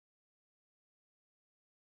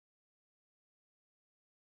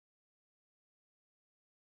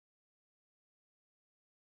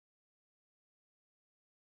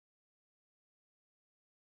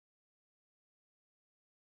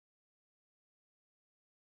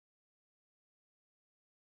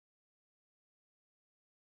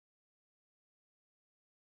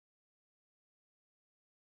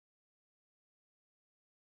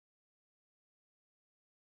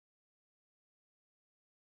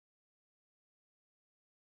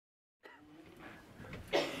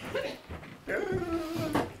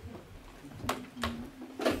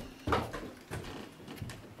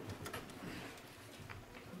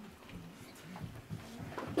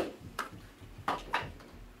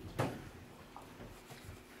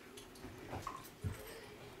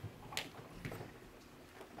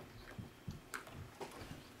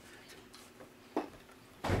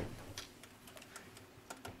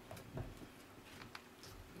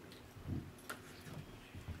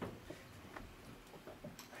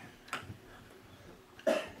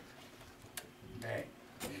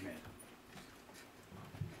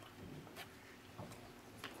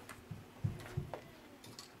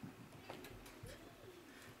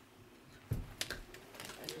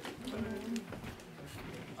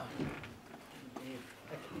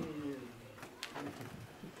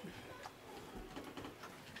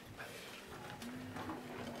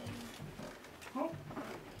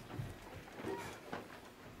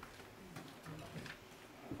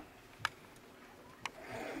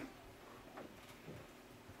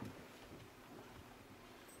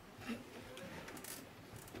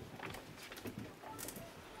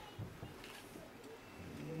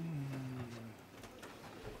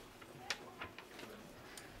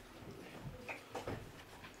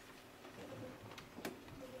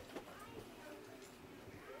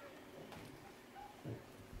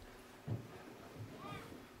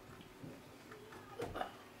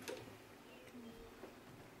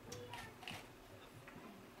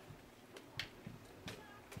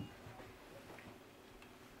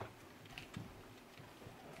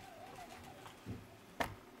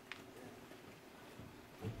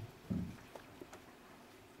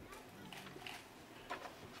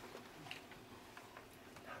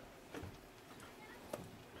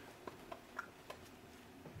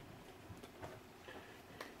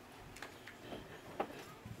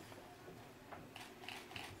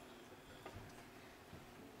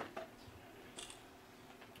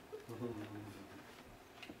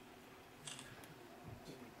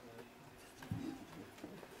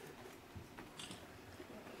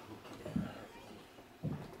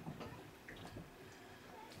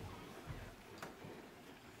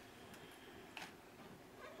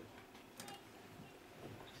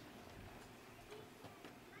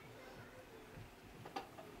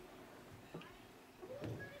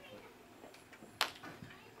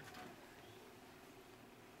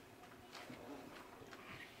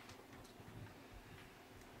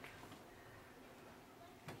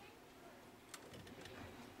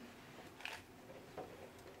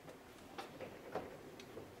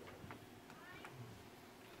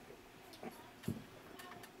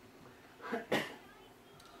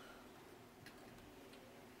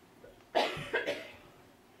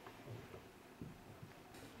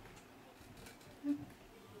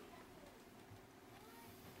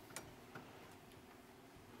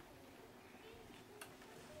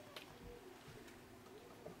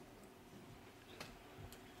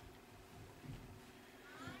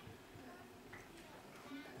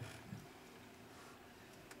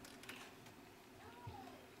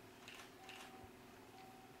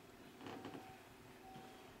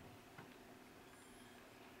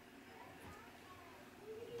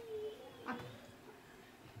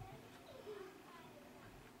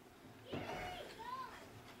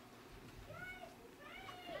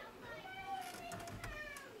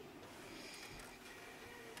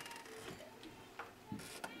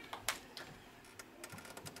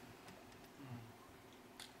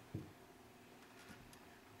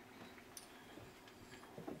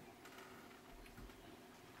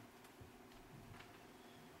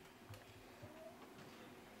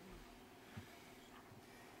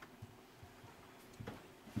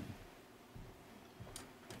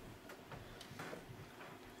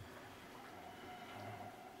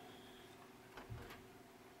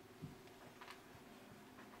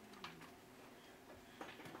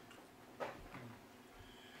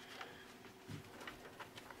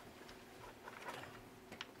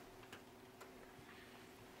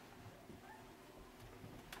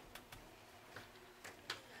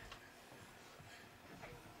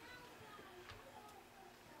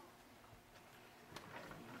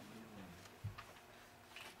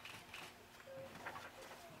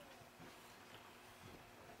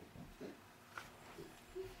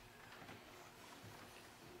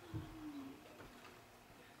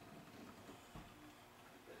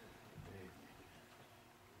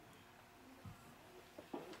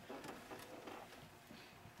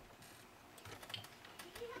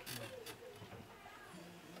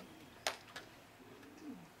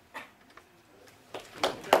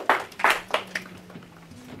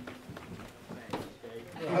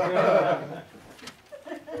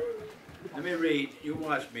Let me read. You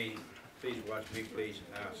watch me. Please watch me, please,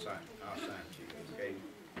 and I'll sign to you, okay?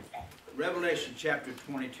 Revelation chapter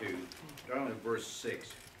 22, starting with verse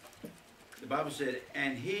 6. The Bible said,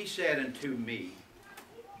 "And he said unto me,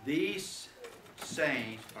 These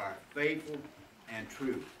sayings are faithful and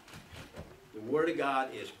true." The Word of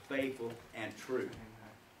God is faithful and true.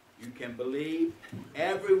 You can believe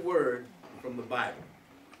every word from the Bible.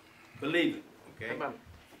 Believe it, okay?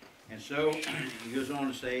 And so he goes on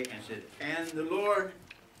to say, and said, "And the Lord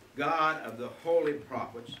God of the holy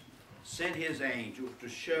prophets sent his angel to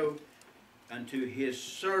show unto his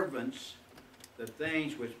servants the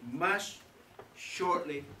things which must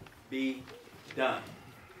shortly be done."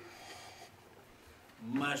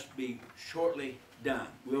 Must be shortly done.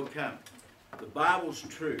 Will come. The Bible's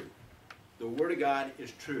true. The Word of God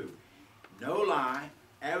is true. No lie.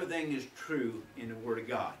 Everything is true in the Word of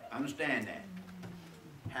God. Understand that.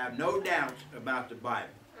 Have no doubts about the Bible.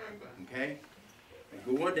 Okay?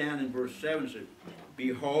 And going down in verse 7 it says,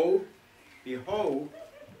 "Behold, behold,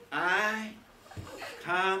 I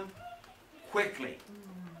come quickly."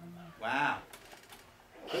 Wow.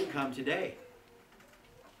 Could come today.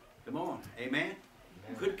 Come on. Amen?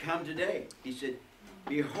 Could come today. He said,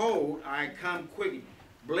 "Behold, I come quickly.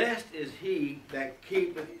 Blessed is he that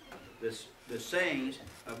keepeth the sayings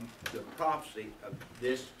of the prophecy of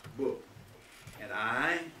this book. And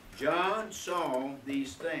I, John, saw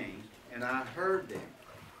these things, and I heard them.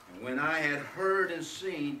 And when I had heard and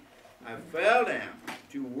seen, I fell down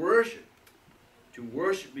to worship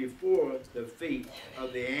before the feet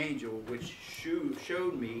of the angel which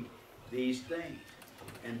showed me these things.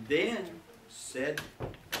 And then said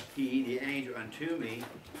he, the angel, unto me,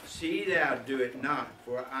 See thou do it not,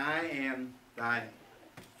 for I am thy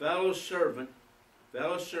fellow servant,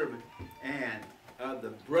 and of the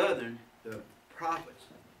brethren, the prophets,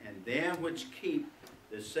 and them which keep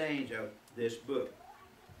the sayings of this book.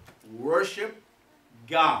 Worship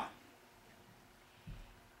God."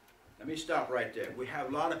 Let me stop right there. We have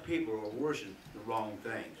a lot of people who are worshiping the wrong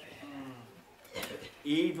things.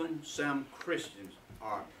 Even some Christians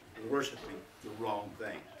are worshiping the wrong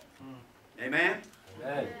things. Amen?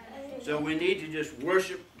 Amen. So we need to just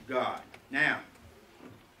worship God. Now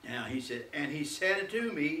he said, "And he said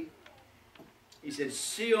unto me," he said,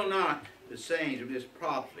 "Seal not the sayings of this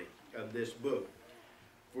prophecy of this book,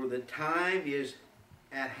 for the time is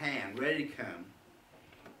at hand," ready to come.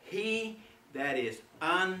 "He that is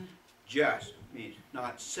unjust," means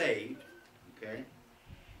not saved, okay,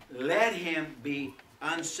 "let him be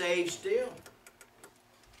unsaved still."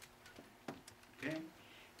 Okay?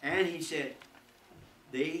 And he said,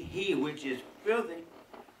 he which is filthy,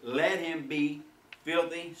 let him be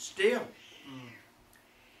filthy still.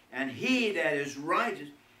 And he that is righteous,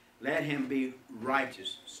 let him be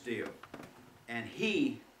righteous still. And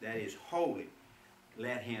he that is holy,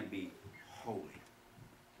 let him be holy.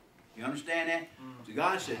 You understand that? So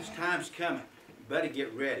God says, time's coming. You better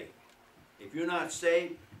get ready. If you're not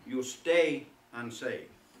saved, you'll stay unsaved.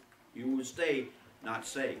 You will stay not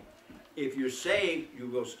saved. If you're saved, you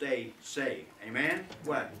will stay saved. Amen?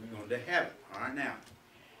 What? You're going to heaven. All right, now.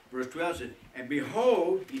 Verse 12 says, "And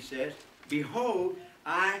behold," he says, "behold,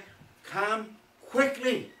 I come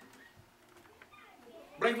quickly."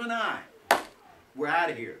 Blink of an eye. We're out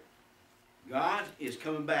of here. God is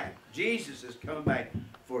coming back. Jesus is coming back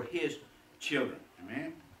for his children.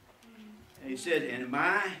 Amen? And he said, "And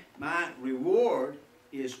my reward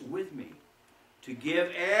is with me, to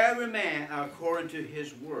give every man according to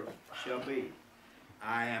his work shall be.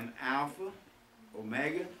 I am Alpha,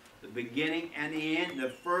 Omega, the beginning and the end, the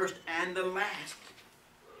first and the last.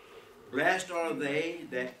 Blessed are they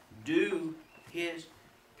that do his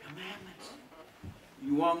commandments."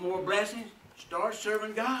 You want more blessings? Start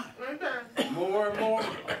serving God. More and more.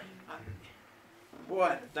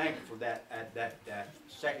 Boy, thank you for that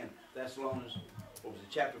 2 Thessalonians, what was it,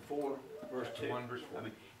 chapter 4, verse 2? 1 verse 4.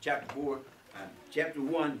 Chapter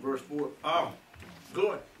 1, verse 4. Oh,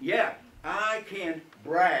 good. Yeah, I can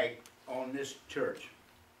brag on this church.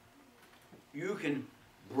 You can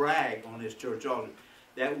brag on this church also.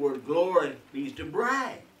 That word glory means to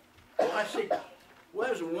brag. Well, I say, well,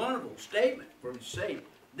 it was a wonderful statement for me to say.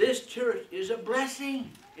 This church is a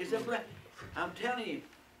blessing. It's a blessing. I'm telling you,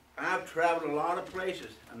 I've traveled a lot of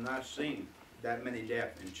places. I'm not seen that many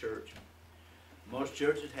deaf in church. Most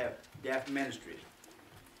churches have deaf ministries.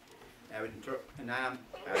 And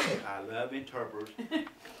I love interpreters.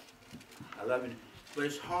 I love it. But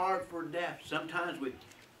it's hard for deaf. Sometimes we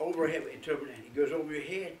overhead interpret, and it goes over your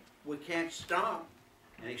head. We can't stop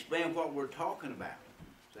and explain what we're talking about.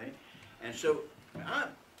 See? And so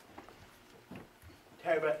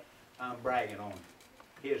I'm bragging on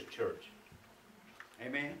his church.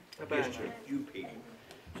 Amen? Amen. His church, you people.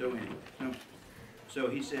 So anyway, so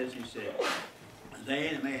he said, they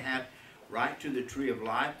that may have right to the tree of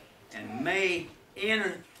life and may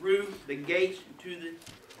enter through the gates to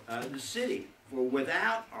the city. For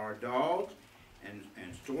without are dogs and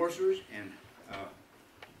sorcerers and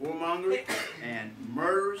whoremongers and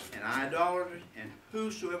murderers and idolaters and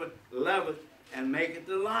whosoever loveth and maketh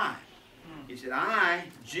a lie. He said, I,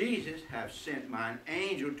 Jesus, have sent mine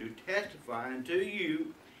angel to testify unto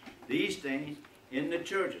you these things in the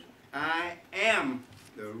churches. I am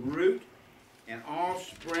the root and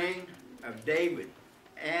offspring of David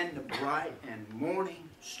and the bright and morning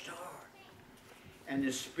star. And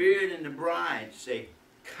the Spirit and the bride say,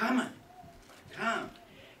 Come, come.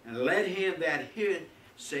 And let him that heareth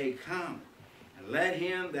say, Come. And let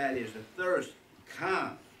him that is athirst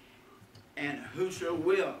come. And whoso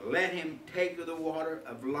will, let him take of the water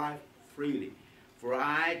of life freely. For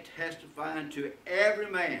I testify unto every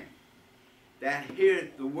man that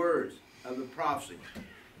heareth the words of the prophecy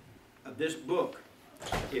of this book.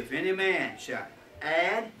 If any man shall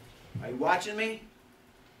add, are you watching me?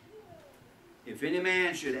 If any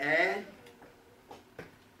man should add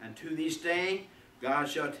unto these things, God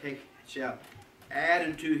shall add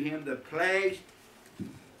unto him the plagues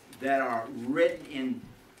that are written in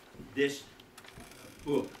this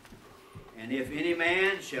book. And if any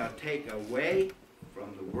man shall take away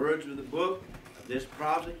from the words of the book of this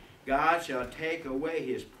prophecy, God shall take away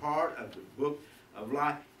his part of the book of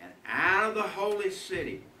life and out of the holy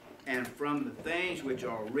city and from the things which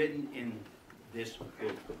are written in this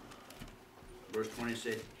book. Verse 20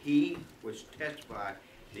 said, He which testified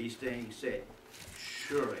these things said,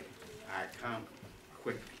 Surely I come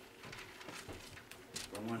quickly.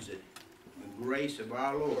 Someone said, The grace of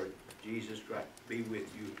our Lord Jesus Christ be with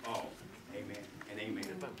you all. Amen and amen.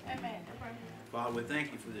 Amen. Father, we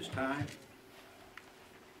thank you for this time.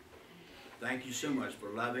 Thank you so much for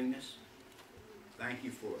loving us. Thank you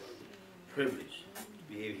for the privilege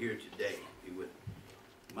to be here today, be with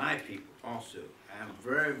my people also. I am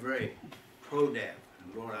very, very pro-deaf.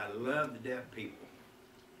 And Lord, I love the deaf people.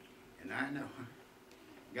 And I know,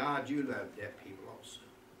 God, you love deaf people also.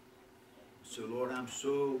 So Lord, I'm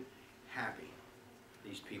so happy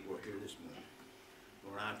these people are here this morning.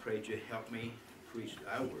 Lord, I pray that you help me preach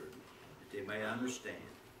thy word, that they may understand.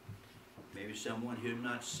 Maybe someone here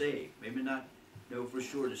not saved, maybe not know for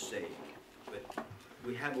sure to save, but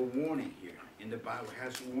we have a warning here. In the Bible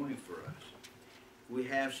has a warning for us. We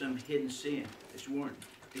have some hidden sin. It's warning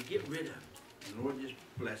to get rid of it. And Lord, just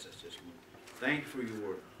bless us this morning. Thank you for your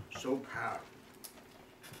word. So powerful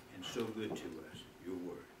and so good to us, your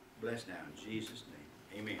word. Bless now in Jesus'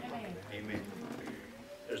 name. Amen. Amen. Amen.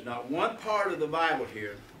 There's not one part of the Bible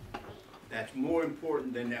here that's more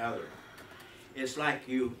important than the other. It's like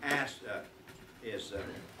you ask, is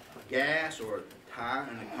gas or a tire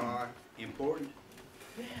in a car important?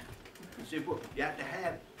 Yeah. It's important. You have to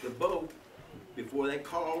have the boat before that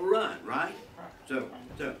car will run, right? So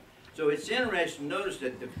it's interesting to notice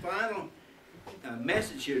that the final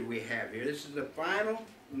message here we have here, this is the final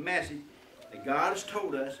message that God has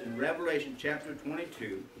told us in Revelation chapter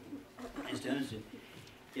 22.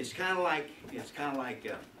 It's kind of like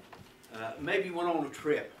maybe you went on a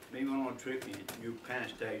trip. Maybe you went on a trip and you kind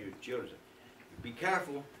of tell your children, be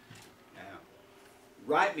careful.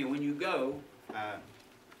 Write me when you go.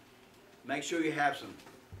 Make sure you have some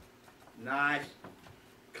nice,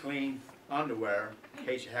 clean underwear in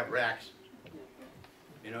case you have racks.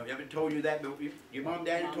 You know, ever told you that? Your mom and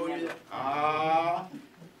daddy told you that? Ah.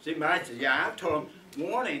 See, mine says, yeah, I told them,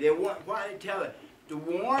 warning. Why did they tell it? To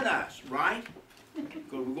warn us, right? Because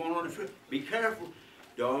we're going on a trip. Be careful.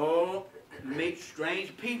 Don't meet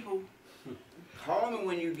strange people. Call me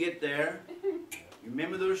when you get there. You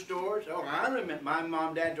remember those stories? Oh, I remember. My mom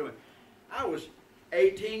and dad told me. I was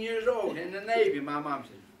 18 years old in the Navy. My mom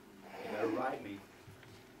said, you better write me. You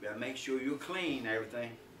better make sure you're clean and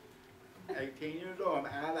everything. 18 years old, I'm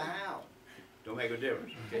out of the house. Don't make a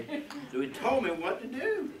difference, okay? So he told me what to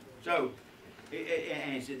do. So,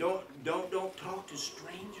 and he said, don't talk to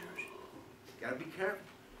strangers. Gotta be careful.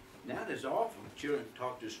 Now there's awful children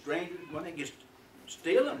talk to strangers when they get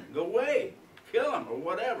steal them, go away, kill them or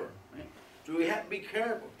whatever. Right? So we have to be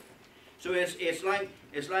careful. So it's like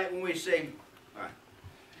when we say, all right,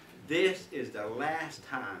 this is the last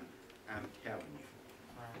time I'm telling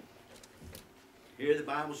you. Here the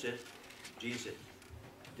Bible says, Jesus said,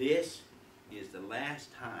 this is the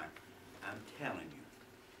last time I'm telling you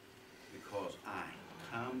because I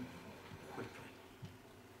come quickly.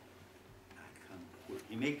 I come quickly.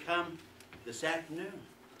 He may come this afternoon.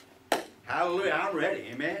 Hallelujah, I'm ready.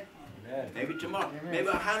 Amen? Amen. Maybe tomorrow. Amen. Maybe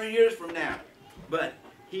 100 years from now. but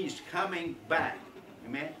he's coming back.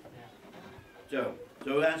 Amen? So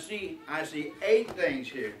I see 8 things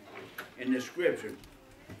here in the scripture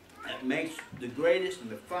that makes the greatest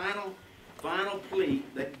and the final plea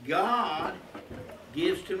that God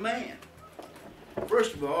gives to man.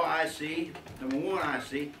 First of all, I see, number 1 I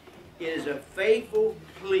see, is a faithful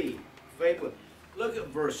plea. Faithful. Look at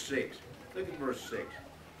verse 6. Look at verse 6.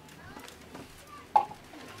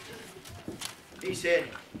 He said,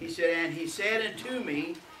 and he said unto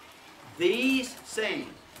me, these sayings,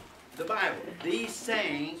 the Bible, these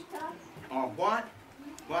sayings are what?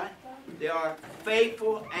 What? They are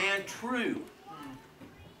faithful and true.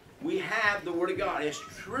 We have the Word of God. It's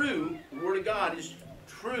true. The Word of God is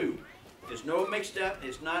true. There's no mixed up.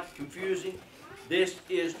 It's not confusing. This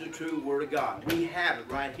is the true Word of God. We have it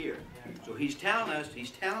right here. So he's telling us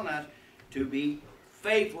to be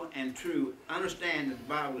faithful and true. Understand that the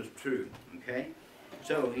Bible is true. Okay?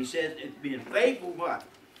 So he says, being faithful, what?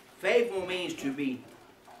 Faithful means to be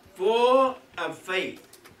full of faith.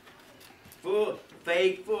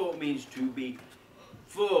 Faithful means to be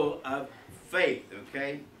full of faith.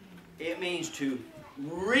 Okay? It means to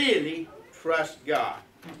really trust God.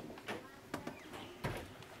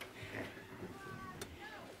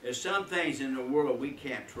 There's some things in the world we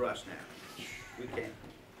can't trust now. We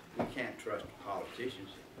can't trust politicians.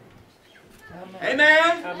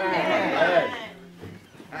 Amen. Amen.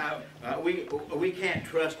 We can't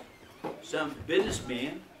trust some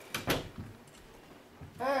businessmen.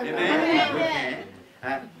 Amen. We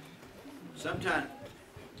can't. Sometimes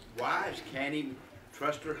wives can't even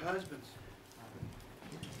trust their husbands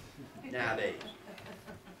nowadays.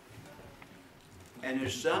 And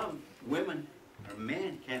there's some women or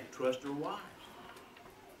men can't trust their wives.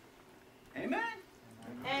 Amen?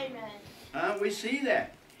 Amen. We see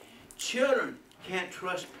that. Children can't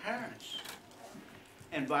trust parents.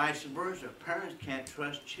 And vice versa. Parents can't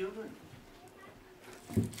trust children.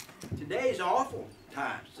 Today's awful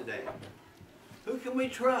times today. Who can we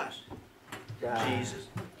trust? God. Jesus.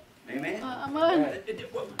 Amen? Amen.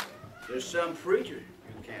 There's some preachers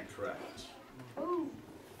you can't trust.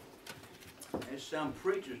 There's some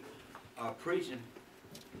preachers are preaching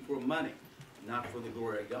for money, not for the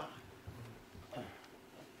glory of God.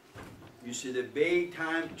 You see the big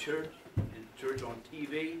time church on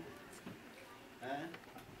TV.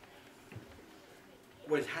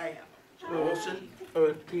 Was Wilson.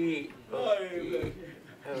 You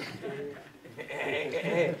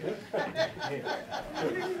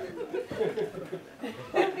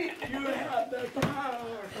have the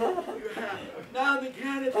power. Now the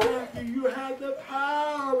kind of time you have the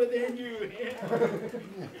power within you.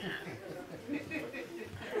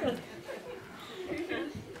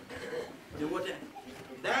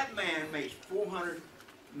 That man makes $400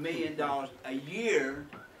 million a year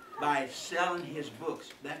by selling his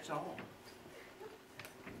books. That's all.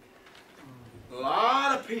 A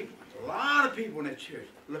lot of people in the church.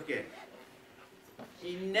 Look at it.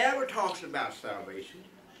 He never talks about salvation.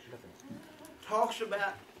 Talks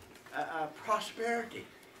about prosperity.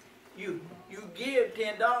 You give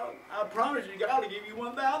 $10. I promise you, God will give you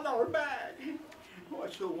 $1,000 back. Oh,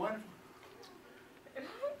 it's so wonderful.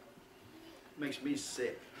 Makes me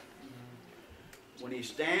sick. When he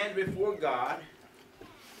stands before God,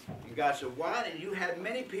 and God said, why did you have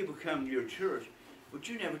many people come to your church, but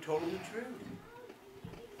you never told them the truth?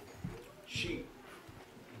 Sheep,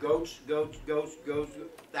 goats,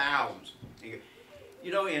 thousands.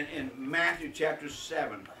 You know, in Matthew chapter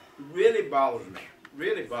 7, it really bothers me.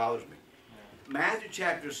 Matthew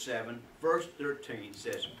chapter 7, verse 13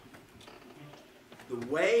 says, the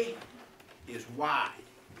way is wide,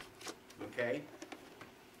 okay?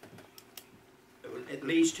 It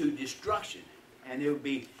leads to destruction, and there will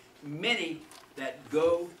be many that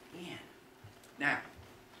go in. Now,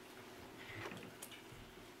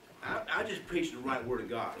 I just preach the right word of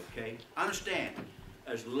God, okay? Understand,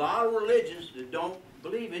 there's a lot of religions that don't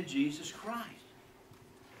believe in Jesus Christ.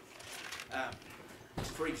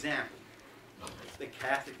 For example, the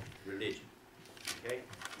Catholic religion, okay?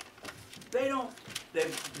 They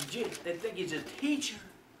think he's a teacher,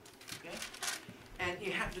 okay? And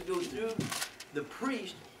you have to go through the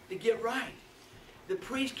priest to get right. The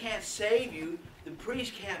priest can't save you. The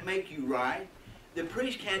priest can't make you right. The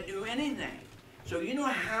priest can't do anything. So you know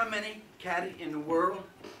how many Catholics in the world?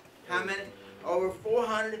 How many? Over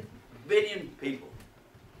 400 billion people.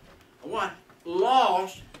 What?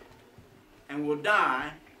 Lost and will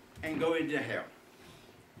die and go into hell.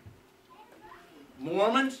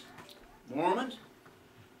 Mormons? What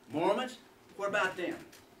about them?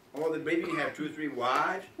 Or the baby have 2 or 3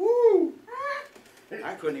 wives? Woo!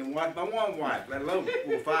 I couldn't even watch my one wife, let alone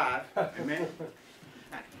 4 or 5. Amen.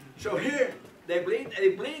 So here, they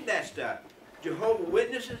believe that stuff. Jehovah's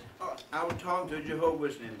Witnesses. Oh, I was talking to a Jehovah's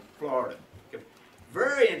Witness in Florida.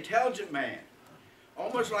 Very intelligent man.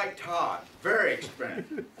 Almost like Todd. Very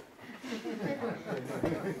expensive.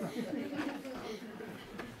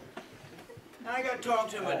 I got to talk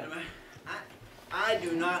to him. I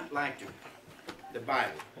do not like the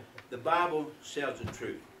Bible. The Bible tells the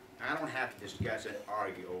truth. I don't have to discuss it,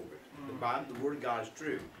 argue over it. The Bible, the Word of God is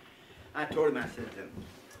true. I told him, I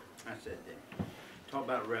said, talk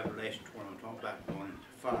about Revelation 21, talk about going into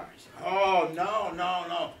fire. He said, oh,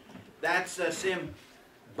 no. That's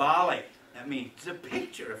symbolic. I mean, it's a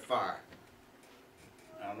picture of fire.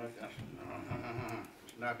 Now look,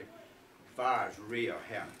 it's nothing. Fire is real.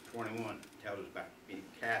 Hell, 21 tells us about being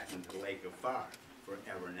cast into the lake of fire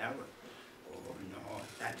forever and ever. Oh, no,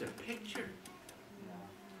 that's a picture.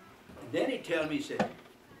 And then he tells me, he said,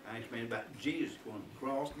 I explained about Jesus going to the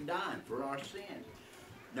cross and dying for our sins.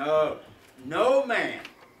 No man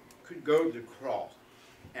could go to the cross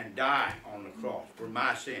and die on the cross for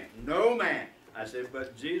my sin. No man. I said,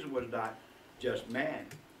 but Jesus was not just man.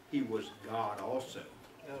 He was God also.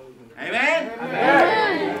 Amen?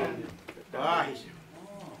 Amen. Oh, he said,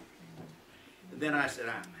 oh. And then I said,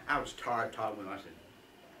 I was tired talking with him.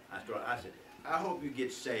 I said, I hope you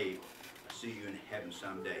get saved. I'll see you in heaven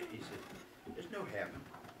someday. He said, there's no heaven.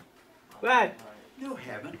 Right. No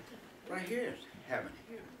heaven. Right here is heaven.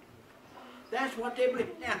 That's what they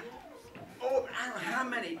believe. Now, oh, I don't know how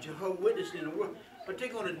many Jehovah's Witnesses in the world, but they're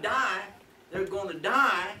going to die. They're going to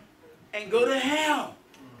die and go to hell.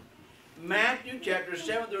 Matthew chapter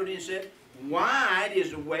 7:13 said, wide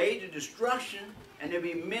is the way to destruction, and there'll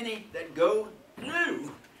be many that go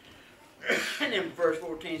through. And then verse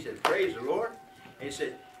 14 said, praise the Lord. And it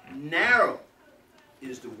said, narrow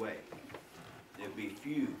is the way. There'll be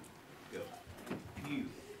few go. Few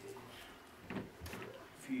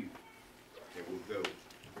that will go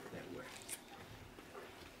that way.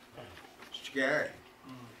 Scary.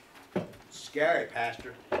 Scary,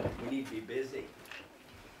 Pastor. We need to be busy.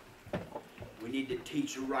 We need to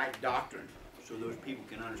teach the right doctrine so those people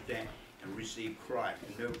can understand and receive Christ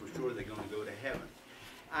and know for sure they're going to go to heaven.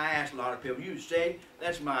 I ask a lot of people, you saved?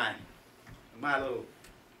 That's my little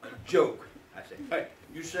joke. I say, hey,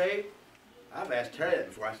 you saved? I've asked Terry that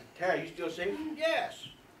before. I said, Terry, you still saved? Yes.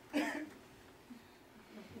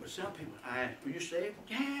 But some people, I ask, were you saved?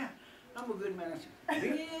 Yeah, I'm a good man. I said,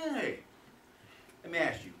 really? Let me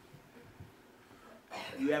ask you.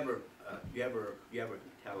 You ever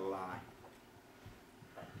tell a lie?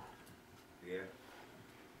 Yeah.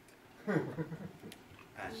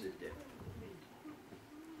 I said that.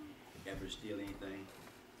 You ever steal anything?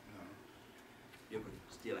 No. You ever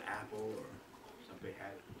steal an apple or somebody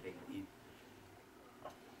had it taken in?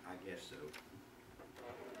 I guess so.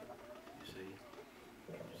 You see?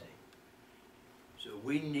 So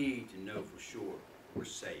we need to know for sure we're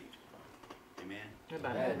saved. Amen?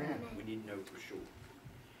 Amen. We need to know for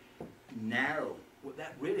sure. Narrow. Well,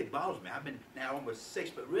 that really bothers me. I've been now almost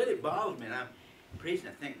 6, but it really bothers me. And I'm preaching.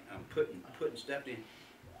 I think I'm putting stuff in.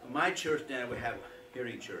 My church down, we have a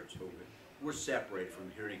hearing church over there. We're separated from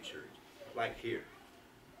the hearing church, like here.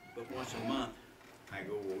 But once a month, I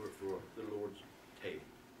go over for the Lord's table,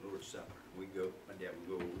 Lord's Supper. We go. My dad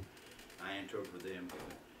will go over. I interpret for them.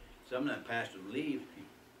 Some of the pastor leaves. He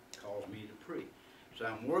calls me to preach. So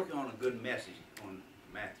I'm working on a good message on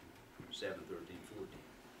Matthew 7, 13, 14.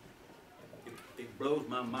 It blows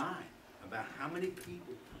my mind about how many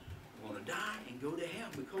people are going to die and go to hell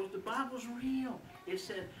because the Bible's real. It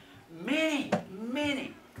says many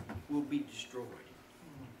will be destroyed.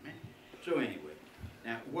 So anyway,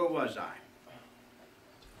 now where was I?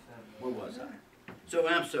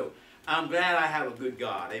 I'm glad I have a good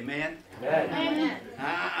God. Amen? Amen.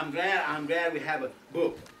 I'm glad we have a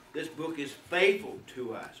book. This book is faithful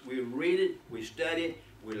to us. We read it, we study it,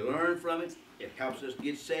 we learn from it. It helps us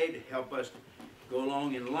get saved. It helps us go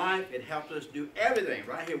along in life. It helps us do everything.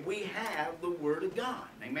 Right here, we have the Word of God.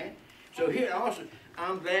 Amen? So here also,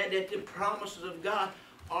 I'm glad that the promises of God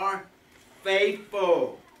are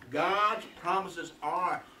faithful. God's promises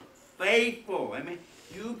are faithful. I mean,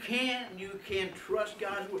 you can trust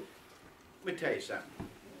God's Word. Let me tell you something.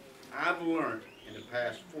 I've learned in the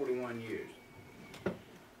past 41 years,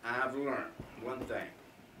 I've learned one thing.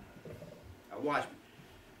 Now watch me.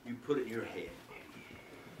 You put it in your head.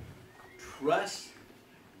 Trust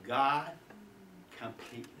God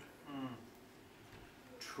completely.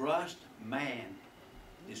 Trust man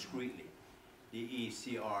discreetly.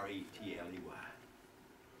 D-E-C-R-E-T-L-E-Y.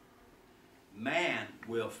 Man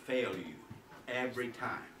will fail you every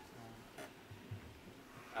time.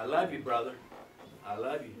 I love you, brother. I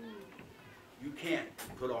love you. You can't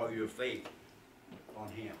put all your faith on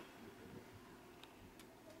him.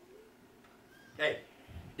 Hey,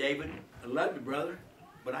 David, I love you, brother,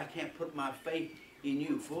 but I can't put my faith in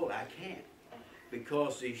you fully. I can't.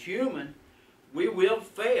 Because as human, we will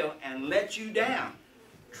fail and let you down.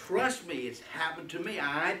 Trust me, it's happened to me.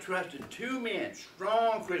 I trusted two men,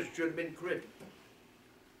 strong Christians, should have been Christians.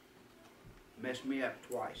 Messed me up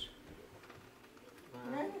twice.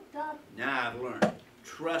 Now I've learned.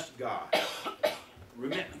 Trust God.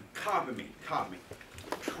 Remember, copy me.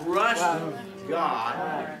 Trust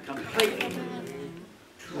God completely.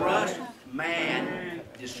 Trust man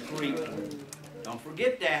discreetly. Don't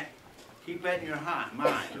forget that. Keep that in your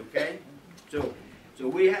mind, okay? So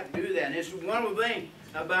we have to do that. And this is one of the things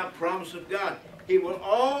about promise of God. He will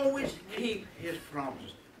always keep his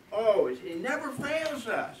promises. Always. He never fails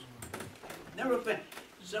us. Never fails.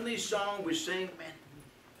 Some of these songs we sing, man,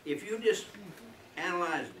 if you just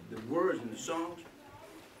analyze the words in the songs,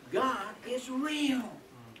 God is real.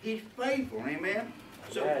 He's faithful. Amen?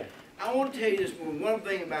 So I want to tell you this one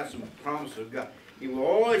thing about some promise of God. He will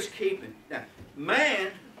always keep it. Now,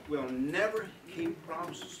 man will never keep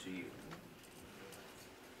promises to you.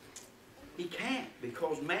 He can't,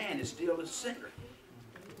 because man is still a sinner.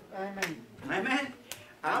 Amen. Amen?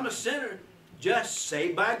 I'm a sinner just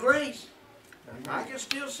saved by grace. I can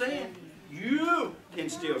still sin. You can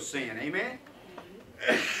still sin. Amen?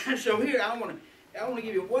 So here I want to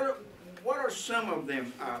give you what are some of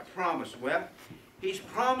them promised? Well, he's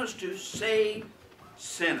promised to save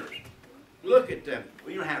sinners. Look at them.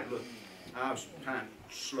 Well, you don't have to look. I was kind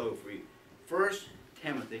of slow for you. 1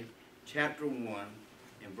 Timothy chapter 1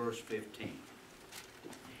 and verse 15.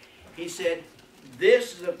 He said,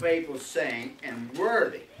 "This is a faithful saying and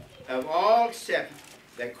worthy of all acceptance,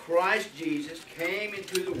 that Christ Jesus came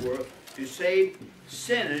into the world to save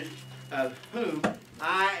sinners, of whom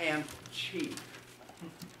I am chief."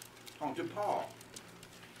 On to Paul.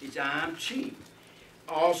 He said, "I'm chief."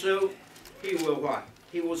 Also, he will what?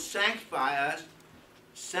 He will sanctify us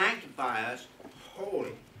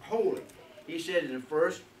holy. He said in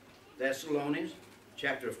 1 Thessalonians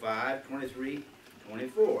chapter 5, 23,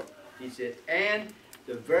 24. He said, "And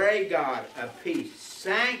the very God of peace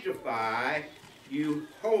sanctify you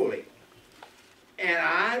wholly. And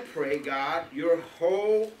I pray God, your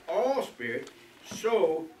all spirit,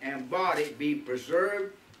 soul, and body be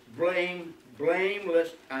preserved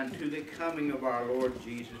blameless unto the coming of our Lord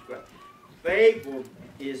Jesus Christ. Faithful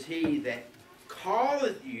is he that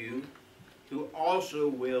calleth you, who also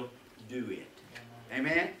will do it."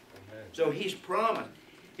 Amen? Amen. So he's promised.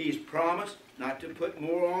 He's promised not to put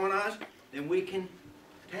more on us than we can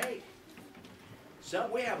take. So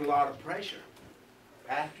we have a lot of pressure,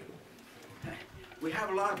 Pastor. We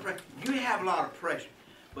have a lot of pressure. You have a lot of pressure.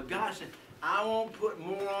 But God said, I won't put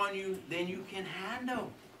more on you than you can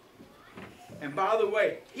handle. And by the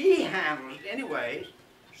way, he handles it anyways,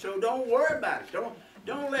 so don't worry about it.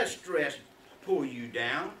 Don't let stress pull you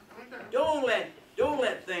down. Don't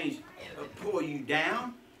let things pull you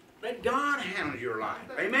down. Let God handle your life.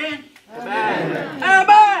 Amen? Amen.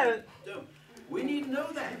 Amen. So we need to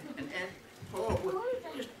know that. And Paul,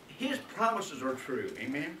 his promises are true.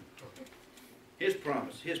 Amen? His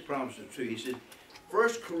promises are true. He said,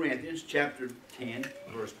 1 Corinthians chapter 10,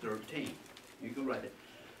 verse 13. You can write it.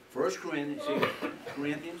 1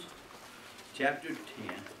 Corinthians chapter 10,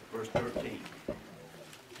 verse 13.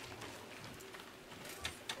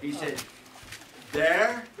 He said,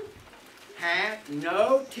 "There hath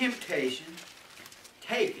no temptation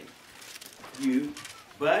taken you,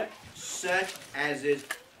 but such as is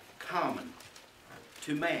common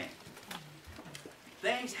to man."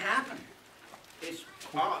 Things happen.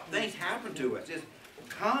 Things happen to us. It's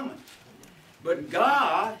common. But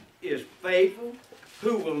God is faithful,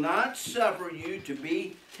 who will not suffer you to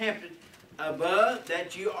be tempted above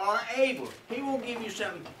that you are able. He won't give you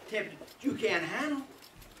something tempted you can't handle.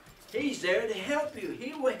 He's there to help you.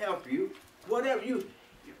 He will help you. Whatever you,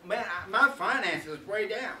 man, my finances are way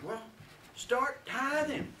down. Well, start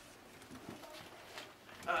tithing.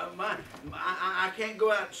 I can't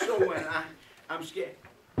go out sowing. I'm scared.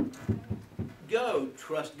 Go,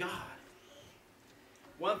 trust God.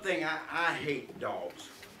 One thing, I hate dogs.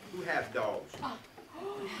 Who have dogs?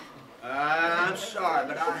 I'm sorry,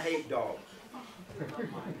 but I hate dogs.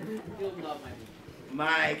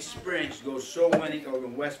 My experience goes so many over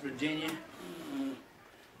in West Virginia.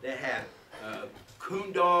 They have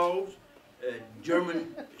coon dogs,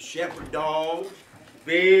 German Shepherd dogs,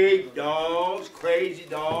 big dogs, crazy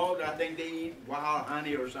dogs. I think they eat wild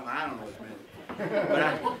honey or something. I don't know what's meant. But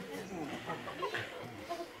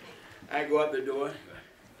I go up the door.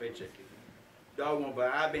 Faith said, doggone,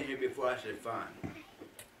 but I've been here before. I said, fine.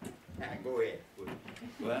 Now, go ahead.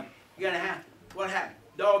 Well, you got to have, what happened?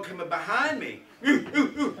 Dog coming behind me.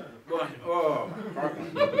 Going, oh, I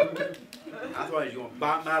thought he was going to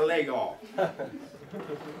bite my leg off.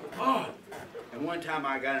 Oh, and one time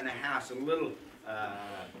I got in the house, a little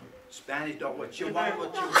Spanish dog, what, Chihuahua,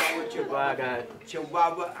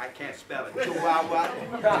 Chihuahua, I can't spell it, Chihuahua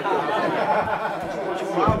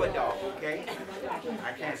dog, okay?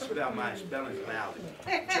 I can't spell, my spelling's loud.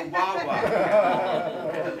 Chihuahua.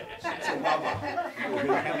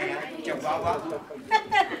 Chihuahua.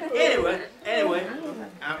 Anyway,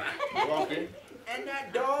 I'm walking, and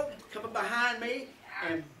that dog coming behind me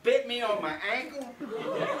and bit me on my ankle.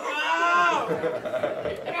 Oh!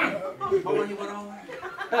 Oh, he went on.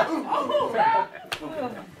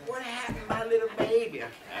 What happened to my little baby? I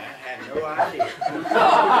had no idea.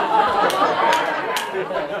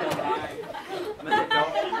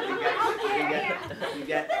 You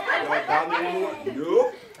got dog me anymore?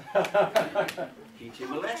 Nope. Teach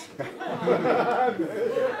him a lesson.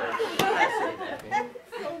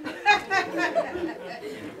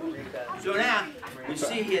 So now we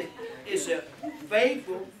see it's a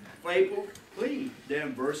faithful plea there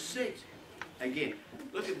in verse 6. Again,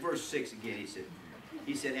 look at verse 6 again.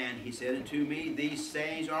 He said, and he said unto me, these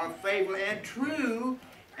sayings are faithful and true,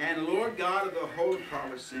 and Lord God of the Holy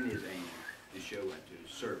Prophets sent his angel to show unto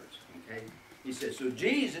his servants. Okay? He said, so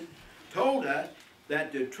Jesus told us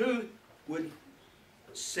that the truth would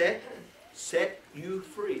set you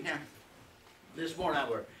free. Now, this morning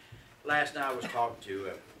last night I was talking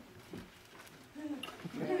to,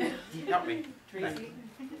 help me. Tracy.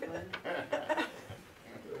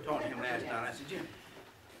 Talking to him last night. I said, Jim,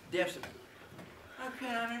 Def said, I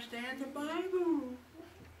can't understand the Bible.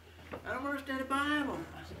 I don't understand the Bible.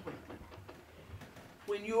 I said, wait.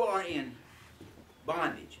 When you are in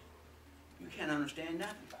bondage, you can't understand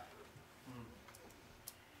nothing.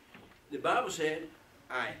 The Bible said,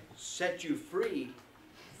 I set you free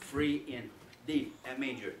indeed. That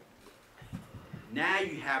means now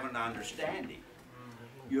you have an understanding.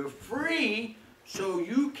 You're free so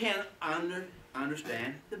you can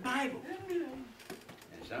understand the Bible. And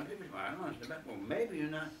some people say, well, I don't understand the Bible. Well, maybe you're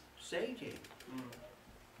not saved yet.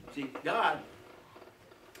 See, God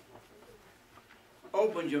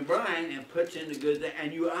opens your brain and puts in the good thing,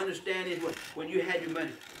 and you understand it when you had your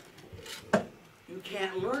money. You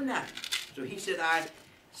can't learn that. So he said, I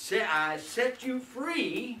set you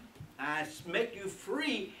free, I make you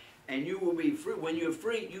free, and you will be free. When you're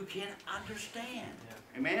free, you can understand. Yeah.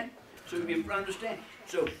 Amen? So you can understand.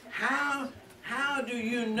 So how do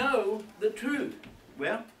you know the truth?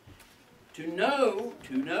 Well, to know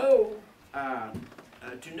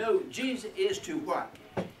Jesus is to what?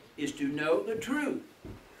 Is to know the truth.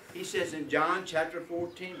 He says in John chapter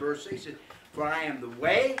 14, verse 6, he says, for I am the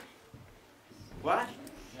way, what?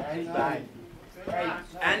 And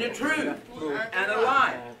the truth, and the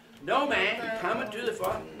life. No man cometh to the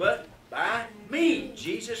Father but by me,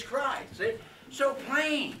 Jesus Christ. See? So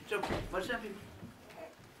plain. So, but some people,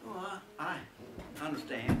 oh, I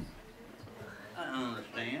understand. I don't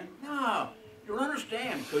understand. No, you don't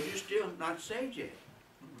understand because you're still not saved yet.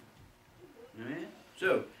 Amen?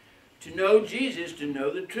 So, to know Jesus, to know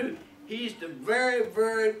the truth. He's the very,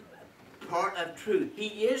 very part of truth.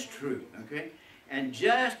 He is truth, okay? And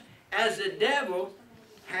just as the devil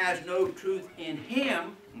has no truth in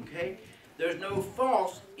him, okay, there's no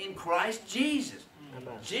false in Christ Jesus.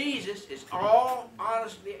 Amen. Jesus is all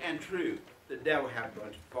honesty and truth. The devil has a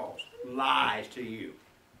bunch of false lies to you.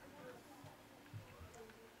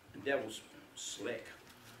 The devil's slick.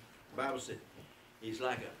 The Bible said he's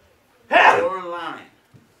like a roaring lion,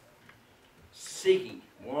 seeking,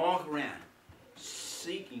 walk around,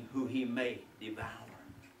 seeking who he may devour.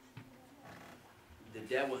 The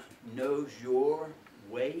devil knows your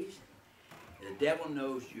ways. The devil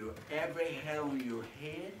knows your every hair on your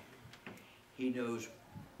head. He knows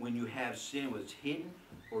when you have sin was hidden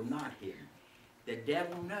or not hidden. The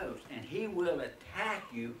devil knows, and he will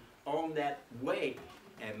attack you on that way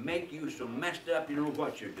and make you so messed up you don't know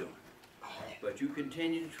what you're doing. But you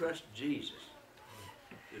continue to trust Jesus.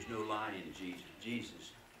 There's no lying in Jesus.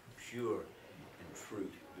 Jesus, pure and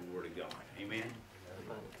truth, the Word of God. Amen?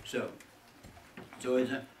 So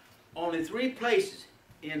it's only 3 places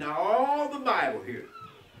in all the Bible here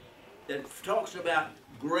that talks about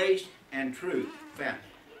grace and truth found.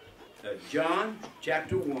 John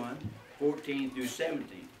chapter 1, 14 through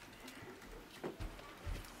 17.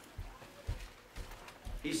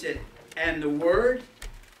 He said, and the Word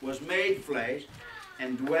was made flesh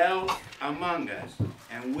and dwelt among us,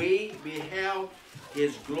 and we beheld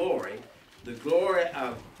his glory, the glory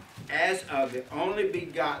of as of the only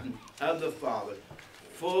begotten of the Father,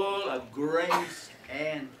 full of grace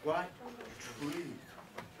and what? Truth.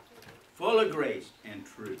 Full of grace and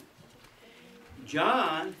truth.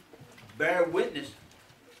 John bare witness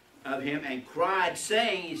of him and cried,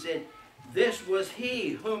 saying, he said, this was he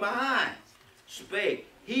whom I spake.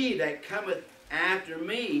 He that cometh after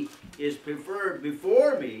me is preferred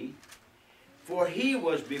before me, for he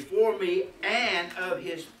was before me, and of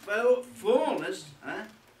his fullness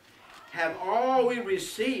have all we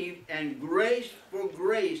received, and grace,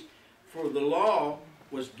 for the law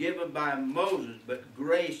was given by Moses, but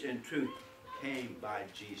grace and truth came by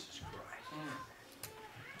Jesus Christ.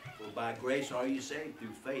 For by grace are you saved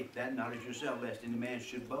through faith, that not of yourself, lest any man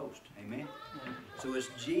should boast. Amen? So it's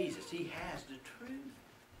Jesus. He has the truth.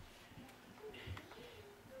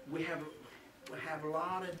 We have a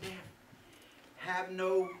lot of deaf, have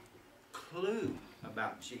no clue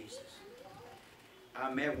about Jesus.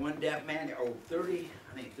 I met one deaf man,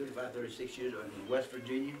 35, 36 years old in West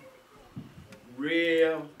Virginia.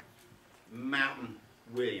 Real mountain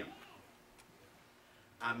William.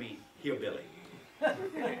 I mean, hillbilly.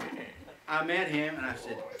 I met him and I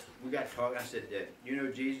said, we got talking. I said, you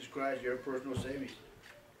know Jesus Christ, your personal Savior?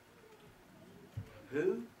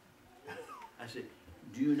 Who? I said,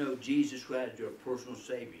 do you know Jesus Christ, your personal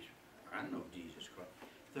Savior? I know Jesus Christ.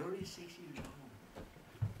 36 years old.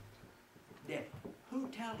 Dad, who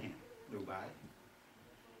tell him? Nobody.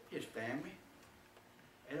 His family.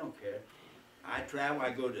 They don't care. I travel,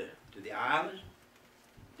 I go to the islands.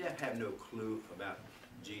 They have no clue about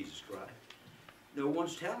Jesus Christ. No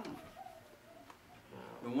one's telling them.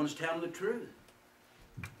 No one's telling the truth.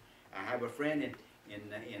 I have a friend in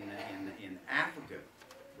Africa,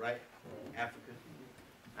 right? Africa.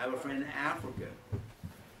 I have a friend in Africa.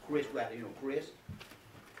 Chris, right? You know Chris?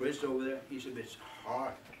 Chris over there. He said it's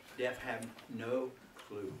hard. Deaf have no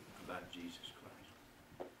clue about Jesus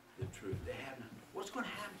Christ. The truth. They have no. What's going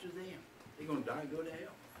to happen to them? They're going to die and go to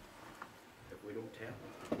hell if we don't tell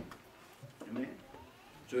them. Amen.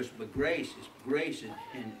 So it's the grace. It's grace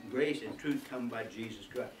and grace and truth come by Jesus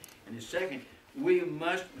Christ. And the second, we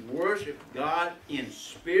must worship God in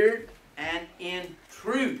spirit and in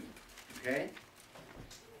truth. Okay?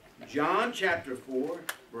 John chapter 4,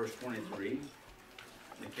 verse 23,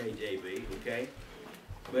 the KJV, okay?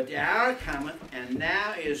 But the hour cometh, and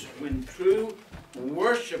now is when true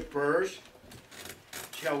worshipers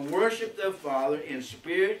shall worship the Father in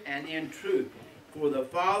spirit and in truth. For the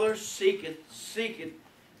Father seeketh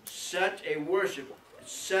such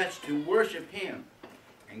to worship him.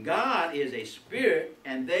 And God is a spirit,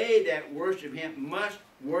 and they that worship him must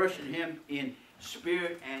worship him in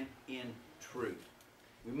spirit and in truth.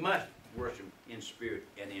 We must worship in spirit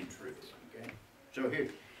and in truth. Okay? So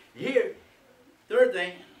here, third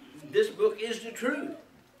thing, this book is the truth.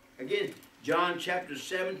 Again, John chapter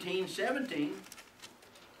 17,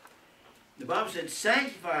 the Bible said,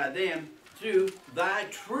 sanctify them through thy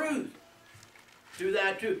truth. Through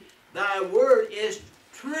thy truth. Thy word is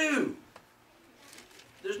true.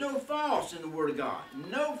 There's no false in the Word of God.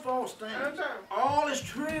 No false things. All is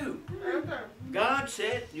true. God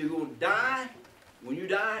said you're going to die. When you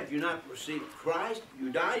die, if you're not receiving Christ,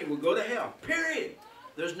 you die, you will go to hell. Period.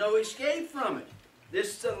 There's no escape from it. This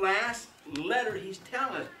is the last letter he's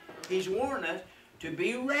telling us. He's warning us to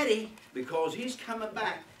be ready because he's coming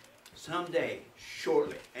back someday,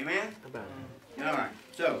 shortly. Amen? All right.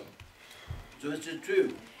 So it's the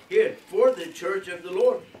truth. Here, for the church of the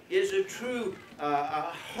Lord is a true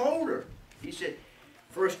holder. He said,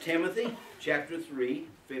 1 Timothy chapter 3,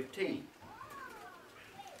 15.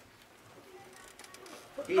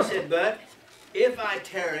 He said, but if I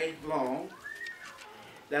tarry long,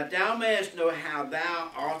 that thou mayest know how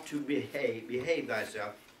thou ought to behave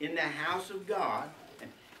thyself in the house of God.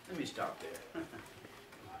 And let me stop there.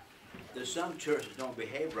 There's some churches don't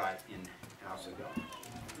behave right in the house of God.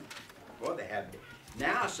 Well, they have.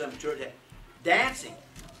 Now some churches have dancing.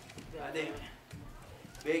 They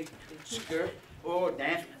big skirt. Oh,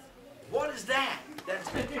 dancing. What is that? That's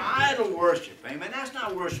idol worship. Amen. That's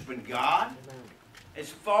not worshiping God. It's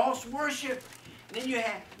false worship. And then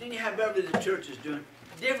you have every the churches doing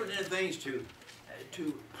different things to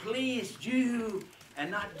please you and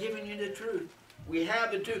not giving you the truth. We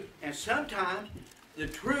have the truth, and sometimes the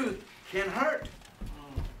truth can hurt.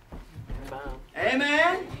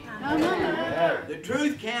 Amen? Amen. The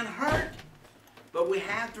truth can hurt, but we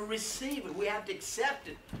have to receive it. We have to accept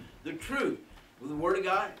it. The truth. The Word of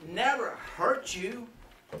God never hurts you.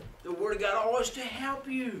 The Word of God always to help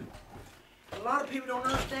you. A lot of people don't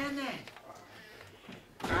understand that.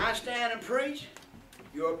 I stand and preach.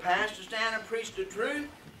 Your pastor stand and preach the truth.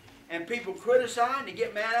 and people criticize and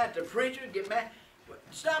get mad at the preacher, get mad. But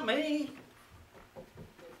it's not me.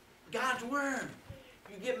 God's Word.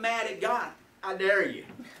 You get mad at God, I dare you.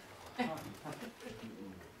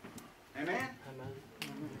 Amen?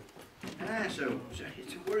 So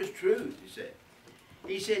the Word is truth, he said.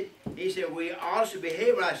 He said, we also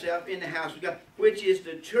behave ourselves in the house of God, which is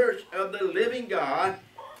the church of the living God,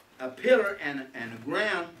 a pillar and a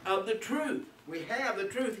ground of the truth. We have the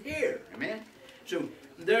truth here. Amen? So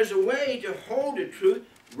there's a way to hold the truth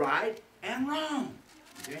right and wrong.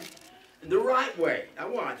 Okay? The right way.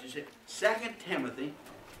 Now watch. It says 2 Timothy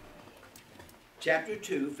chapter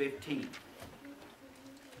 2:15.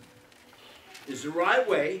 Is the right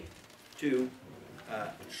way to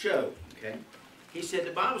show. Okay? He said,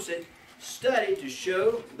 the Bible said, study to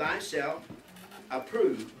show thyself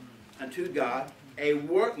approved unto God, a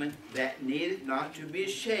workman that needeth not to be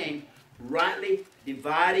ashamed, rightly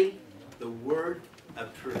dividing the word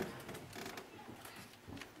of truth.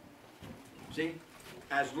 See,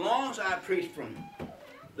 as long as I preach from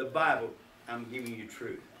the Bible, I'm giving you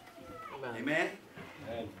truth. Amen?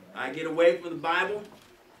 Amen? I get away from the Bible,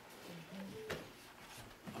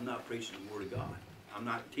 I'm not preaching the Word of God. I'm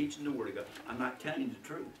not teaching the Word of God. I'm not telling you the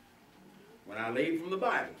truth. When I leave from the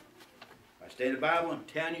Bible, if I stay in the Bible, I'm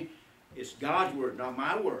telling you, it's God's Word, not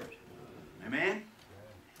my word. Amen?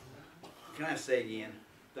 Can I say again,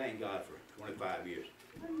 thank God for 25 years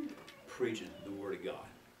preaching the Word of God.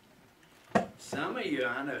 Some of you,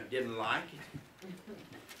 I know, didn't like it,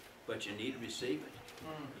 but you need to receive it.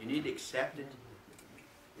 You need to accept it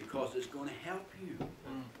because it's going to help you.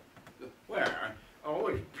 Well,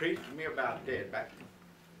 always preached to me about that.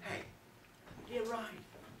 Hey, get right.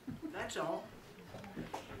 That's all.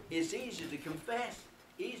 It's easy to confess.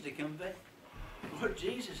 Easy to confess. Lord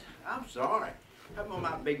Jesus, I'm sorry. I'm on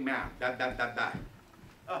my big mouth.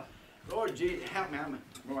 Lord Jesus, help me. I'm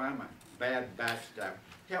a bad stuff.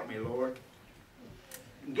 Help me, Lord.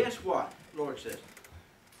 And guess what? The Lord says,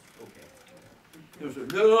 okay. He'll say,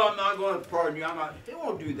 no, I'm not going to pardon you. He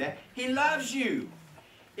won't do that. He loves you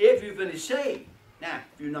if you've been saved. Now,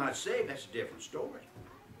 if you're not saved, that's a different story.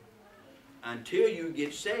 Until you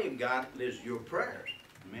get saved, God listens to your prayers.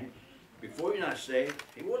 Amen. Before you're not saved,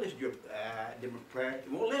 He won't listen to your different prayers.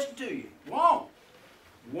 He won't listen to you. He won't.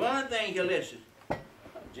 One thing He'll listen.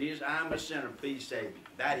 Jesus, I'm a sinner. Please save me.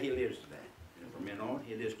 That He'll listen to that. And from then on,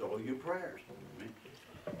 He'll listen to all your prayers. Amen.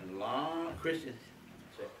 And a lot of Christians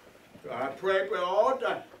say, I pray all the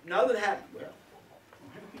time. Nothing happened. Well,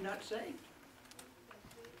 why are you not saved?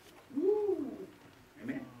 Woo.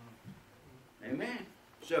 Amen. Amen.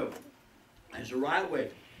 So, there's a right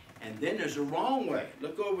way. And then there's a wrong way.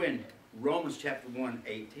 Look over in Romans chapter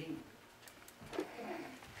 1:18.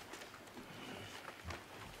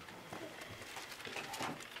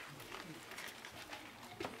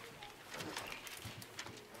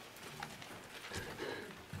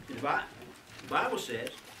 The Bible says,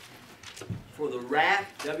 for the wrath,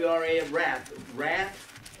 W-R-A, wrath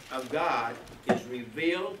of God is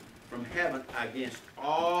revealed from heaven against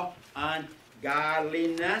all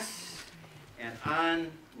ungodliness and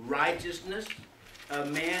unrighteousness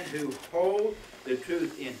of men who hold the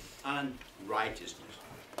truth in unrighteousness.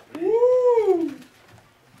 Woo!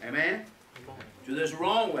 Amen? So there's a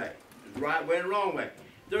wrong way. There's a right way and a wrong way.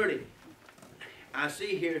 30. I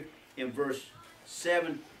see here in verse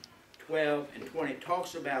 7, 12, and 20, it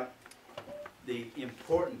talks about the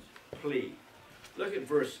important plea. Look at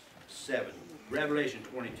verse 7, Revelation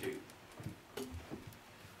 22.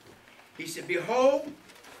 He said, behold,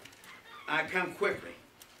 I come quickly.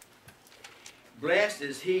 Blessed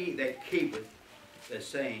is he that keepeth the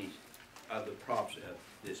sayings of the prophecy of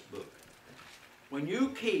this book. When you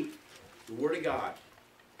keep the Word of God,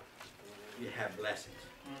 you have blessings.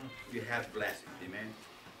 You have blessings, amen?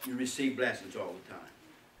 You receive blessings all the time.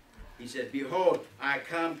 He said, behold, I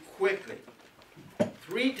come quickly.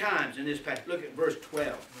 3 times in this passage. Look at verse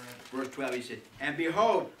 12. Verse 12, he said, and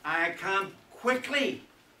behold, I come quickly.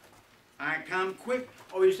 I come quick.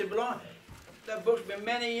 Oh, he said, but Lord, that book's been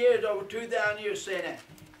many years, over 2,000 years saying that.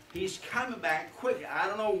 He's coming back quickly. I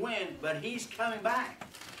don't know when, but He's coming back.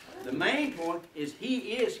 The main point is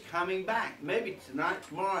He is coming back. Maybe tonight,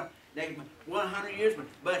 tomorrow, next 100 years,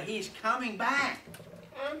 but He's coming back.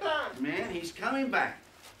 Man, He's coming back.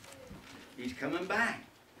 He's coming back.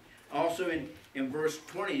 Also in verse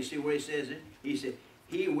 20, you see where he says it? He said,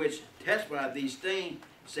 he which testifieth these things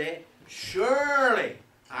said, surely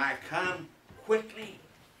I come quickly.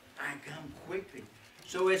 I come quickly.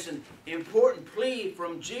 So it's an important plea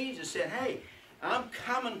from Jesus. Said, hey, I'm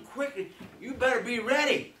coming quickly. You better be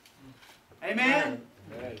ready. Amen?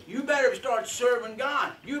 You better start serving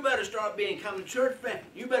God. You better start coming to church family.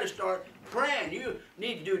 You better start praying. You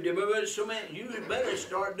need to do so many. You better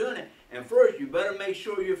start doing it. And first, you better make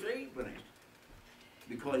sure you're faithful.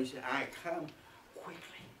 Because he said, I come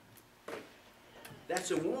quickly.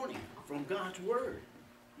 That's a warning from God's word.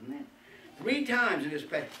 Amen. 3 times in this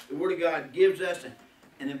passage, the word of God gives us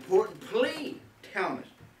an important plea telling us.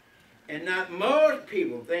 And not most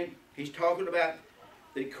people think he's talking about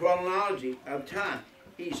the chronology of time.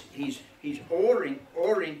 He's ordering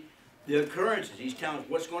the occurrences. He's telling us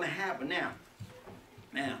what's going to happen now.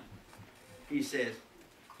 Now, he says,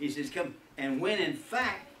 come. And when in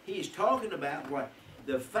fact, he's talking about what?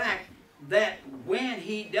 The fact that when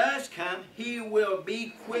he does come, he will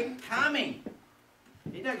be quick coming.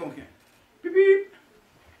 He's not going to come. Beep, beep.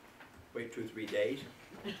 Wait 2 or 3 days.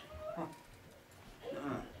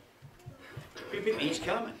 Beep, beep. He's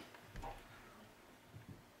coming.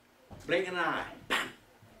 Blink an eye.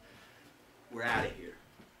 We're out of here.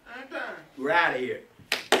 We're out of here.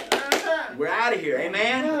 We're out of here.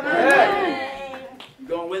 Amen? You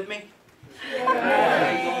going with me? You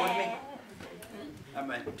going with me? I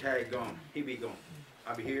mean, Terry gone. He be gone.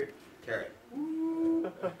 I'll be here. Terry.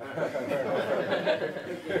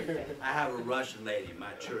 I have a Russian lady in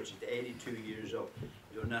my church. She's 82 years old.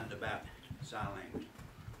 Know nothing about sign language.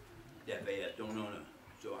 Deaf AS. Don't know nothing.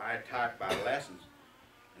 So I type by lessons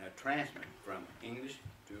and I transmit from English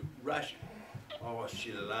to Russian. Oh,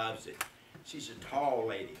 she loves it. She's a tall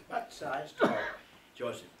lady. What size tall?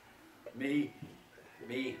 Joseph. Me,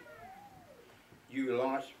 you,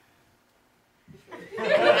 Lawrence.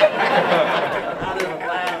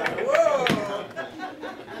 Whoa!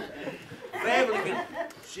 Family,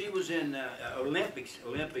 she was in Olympics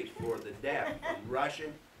for the deaf in Russia.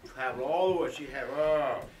 Traveled all the way. She had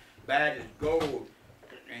badges, gold,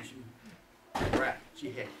 and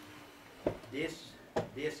she had this.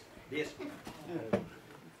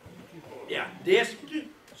 Yeah, this.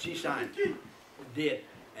 She signed. Did.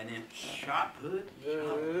 And then shot put,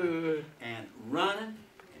 and running,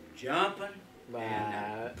 and jumping,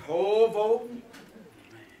 and pole vaulting.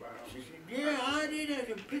 She said, yeah, I did have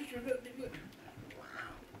a picture of it.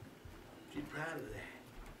 Wow. She's proud of that.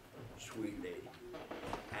 Sweet lady.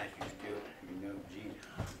 As you still, know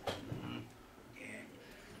Jesus. Yeah.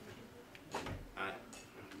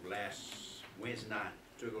 Last Wednesday night,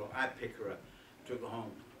 I picked her up, took her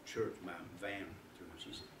home to church, my van.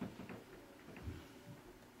 She said,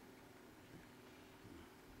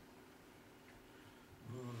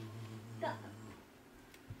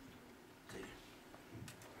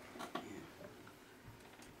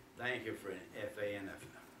 thank you for FANF.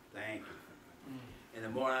 Thank you. And the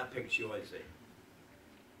more I pick, she always say,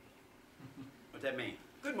 what's that mean?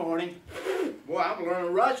 Good morning. Boy, I'm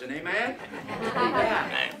learning Russian, amen?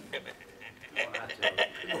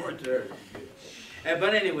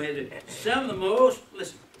 But anyway, some of the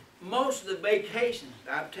most of the vacations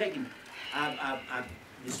I've taken, I've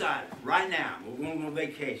decided right now we're going to go on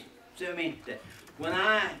vacation. So I mean, that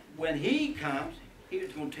when he comes,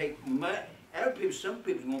 he's going to take much. Some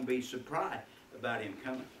people are going to be surprised about him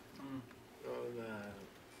coming.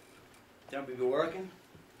 Some people working,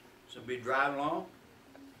 some will be driving along,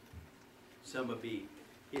 some will be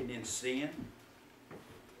hidden in sin,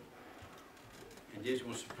 and just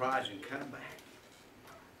going to surprise you and come back.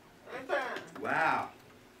 Wow.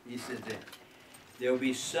 He says that there will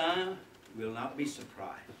be some who will not be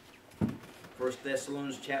surprised. 1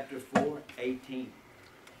 Thessalonians chapter 4:18.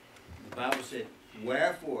 The Bible said,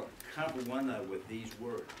 wherefore comfort one another with these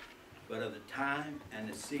words. But of the time and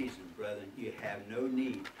the season, brethren, you have no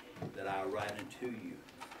need that I write unto you.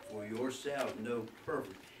 For yourselves know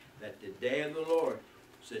perfect that the day of the Lord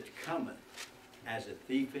such cometh as a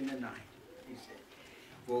thief in the night. He said,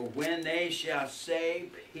 for when they shall say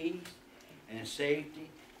peace and safety,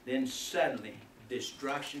 then suddenly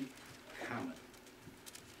destruction cometh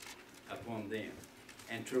upon them,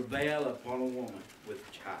 and travail upon a woman with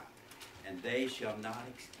a child, and they shall not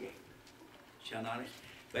escape. Shall not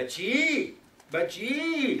escape. But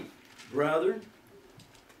ye, brethren,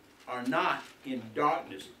 are not in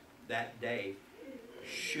darkness, that day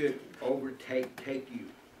should take you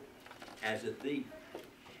as a thief.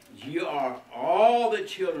 You are all the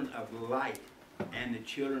children of light and the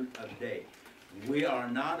children of day. We are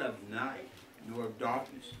not of night nor of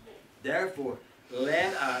darkness. Therefore,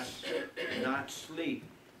 let us not sleep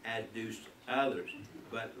as do others,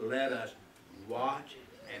 but let us watch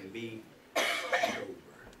and be sober.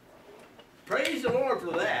 Praise the Lord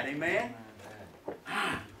for that, amen.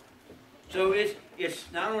 So it's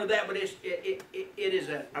not only that, but it is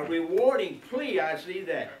a rewarding plea. I see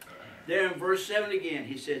that there in verse 7 again.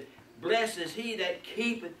 He says, Blessed is he that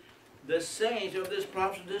keepeth the sayings of this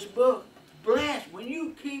prophecy of this book. Blessed. When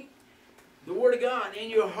you keep the Word of God in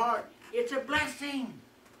your heart, it's a blessing.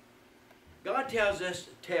 God tells us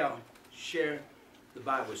to share the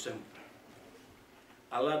Bible with someone.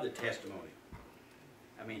 I love the testimony.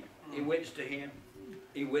 I mean, he witnessed to him.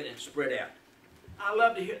 He witnessed, spread out. I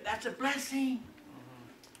love to hear, that's a blessing.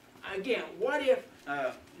 Again, what if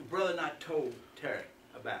your brother not told Terry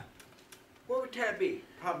about it? Where would Terry be?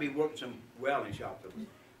 Probably working some welding shop.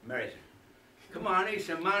 Mary said, come on, I need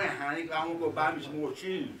some money, honey. I want to go buy me some more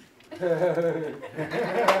shoes.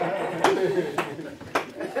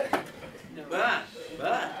 But,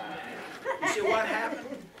 you see what happened?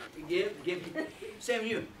 You give. Same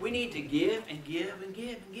with you. We need to give and give and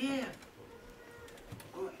give and give.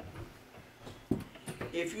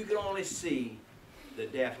 If you could only see the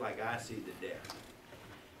deaf like I see the deaf.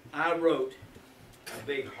 I wrote a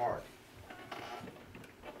big heart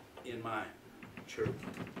in my church.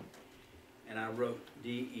 And I wrote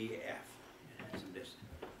D-E-F. And this,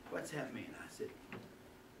 what's that mean? I said,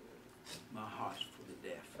 my heart's for the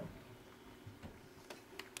deaf.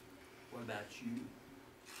 What about you?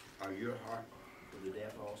 Are your heart for the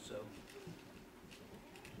deaf also?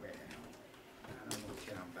 Well, I don't want to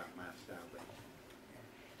tell them about my style, but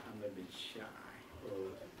I'm a little bit shy. Or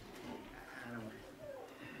I don't.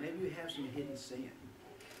 Maybe you have some hidden sin.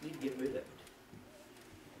 You need to get rid of it.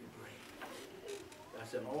 You're great. I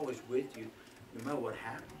said, I'm always with you, no matter what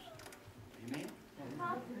happens. Amen?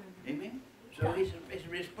 Amen? So his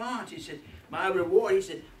response, he said, my reward, he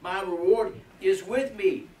said, my reward is with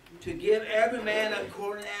me to give every man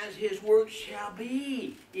according as his work shall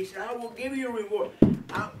be. He said, I will give you a reward.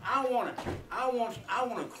 I want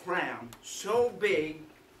a crown so big,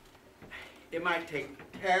 it might take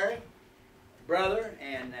Terry, brother,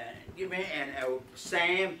 and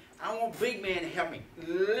Sam. I want big men to help me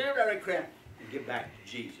live out of the crown and give back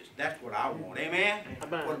to Jesus. That's what I want. Amen?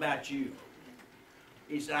 Amen? What about you?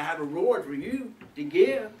 He said, I have a reward for you to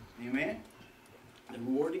give. Amen? The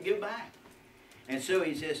reward to give back. And so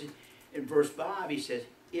he says, in verse 5, he says,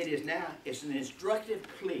 it's an instructive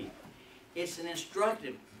plea. It's an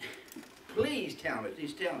instructive plea, he's telling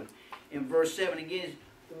us. In verse 7 again,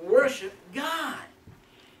 worship God.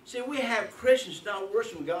 See, we have Christians not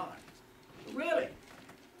worshiping God. Really.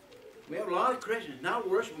 We have a lot of Christians not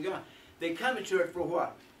worshiping God. They come to church for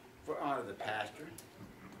what? For honor the pastor.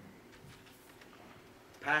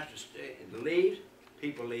 Pastor leaves,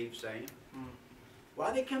 people leave saying.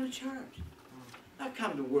 Why they come to church? Not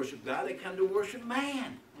come to worship God, they come to worship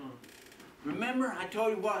man. Remember, I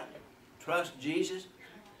told you what? Trust Jesus.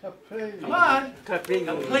 Completely. Come on.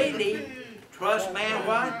 Completely. Trust man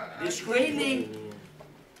what? Discreetly.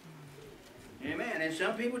 Amen. And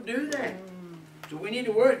some people do that. So we need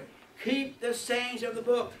to work. Keep the sayings of the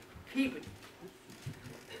book. Keep it.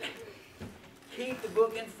 Keep the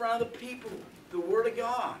book in front of the people. The Word of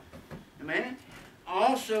God. Amen.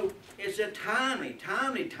 Also, it's a timely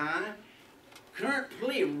time. Current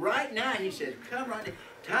plea right now, he says, come right now.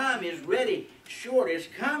 Time is ready. Short is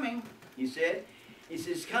coming, he said. He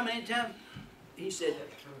says, coming in time. He said,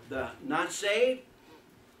 the not saved,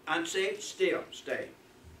 unsaved, still stay.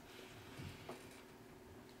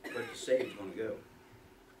 But the saved is going to go.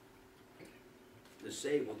 The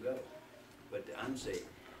saved will go. But the unsaved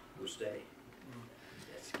will stay.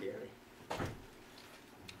 That's scary.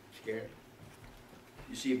 Scary.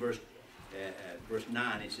 You see verse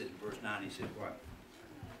 9, he said, what?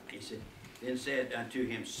 He said, then said unto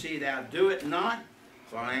him, see thou do it not,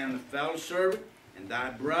 for I am the fellow servant, and thy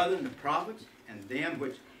brother and the prophets, and them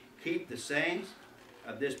which keep the sayings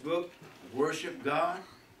of this book, worship God,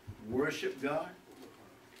 worship God.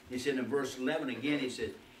 He said in verse 11 again, he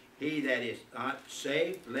said, he that is not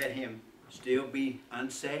saved, let him still be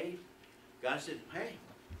unsaved. God said, hey,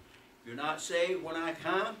 if you're not saved when I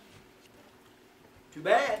come, too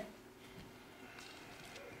bad.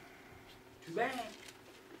 Too bad.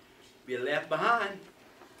 Be left behind.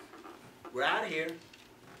 We're out of here.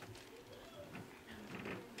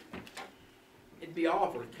 It'd be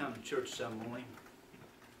awful to come to church some morning.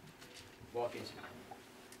 Walk in.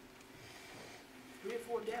 3 or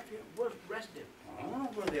 4 deaf here. Where's the rest of them? I don't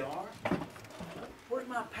know where they are. Where's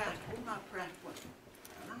my pastor? Where's my pastor?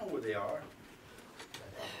 I don't know where they are.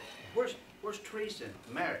 Where's Teresa and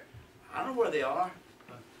Mary? I don't know where they are.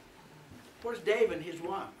 Where's David and his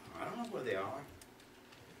wife? I don't know where they are.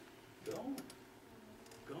 Gone.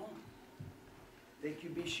 Gone. Think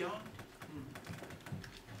you'd be shocked?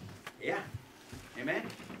 Yeah. Amen?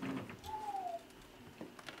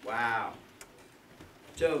 Wow.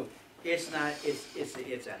 So it's not, it's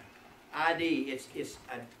an ID, it's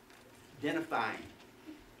identifying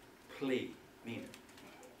quickly. Meaning,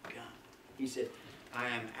 come. He said, I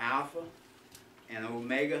am Alpha and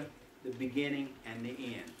Omega, the beginning and the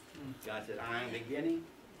end. God said, I am the beginning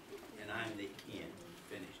and I am the end.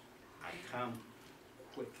 Finished. I come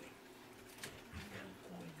quickly. I come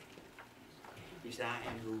quickly. He said, I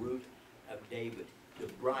am the root of David, the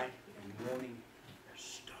bright and morning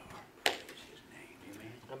star. Praise his name.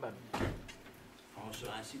 Amen. Amen. Also,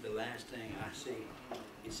 I see the last thing I see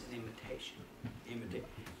is an invitation. Invitation.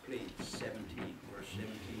 Please, 17, verse 17,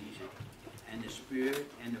 he said, and the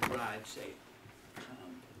Spirit and the bride say,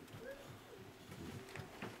 come.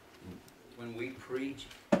 When we preach,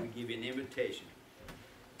 we give you an invitation.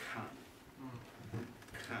 Come.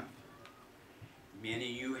 Come. Many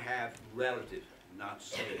of you have relatives not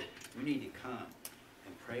saved. You need to come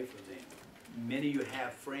and pray for them. Many of you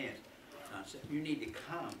have friends not saved. You need to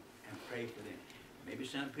come and pray for them. Maybe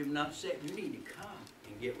some people not saved. You need to come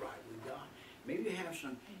and get right with God. Maybe you have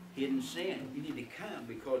some hidden sin. You need to come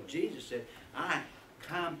because Jesus said, I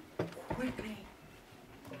come quickly.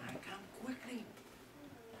 I come quickly.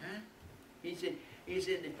 Huh? He said,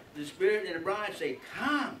 the Spirit and the bride say,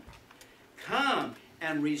 come. Come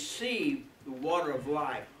and receive the water of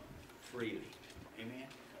life freely. Amen?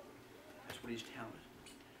 That's what he's telling us.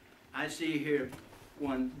 I see here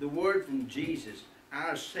when the word from Jesus,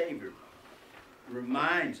 our Savior,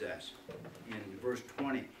 reminds us in verse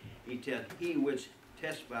 20, he tells, he which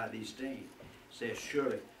testify these things says,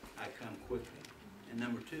 surely I come quickly. And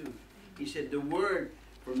number 2, he said, the word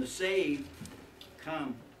from the saved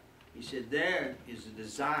come. He said, there is a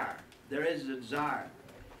desire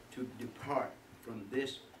to depart from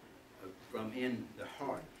this, from in the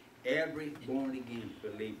heart. Every born again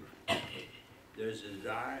believer, there's a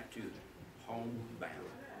desire to homebound,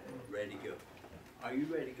 ready to go. Are you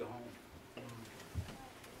ready to go home?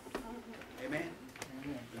 Amen? Are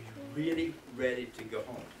you really ready to go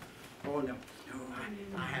home? Oh no,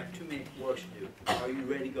 I have too many works to do. Are you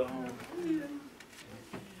ready to go home?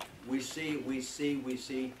 We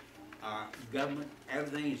see our government,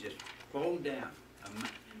 everything is just falling down.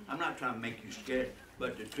 I'm not trying to make you scared,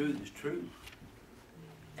 but the truth is true.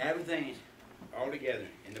 Everything is all together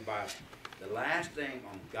in the Bible. The last thing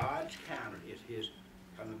on God's calendar is his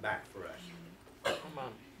coming back for us. Come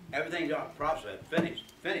on. Everything's all prophesied. Finished.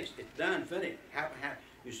 It's done. Finished.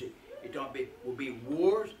 You see, it will be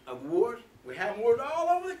wars of wars. We have wars all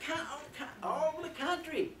over the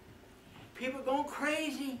country. People going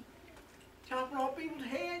crazy, chopping off people's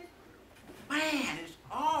heads. Man, it's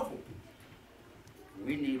awful.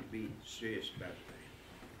 We need to be serious about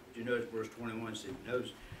that. You notice verse 21 says,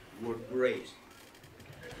 notice the word grace.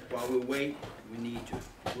 While we wait, we need to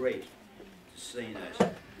grace to sustain us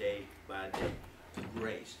day by day.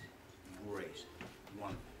 Grace.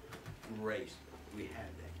 One grace. We have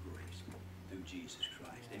that grace through Jesus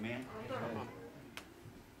Christ. Amen?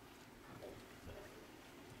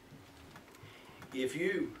 If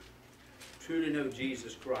you truly know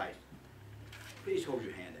Jesus Christ, please hold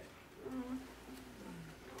your hand up.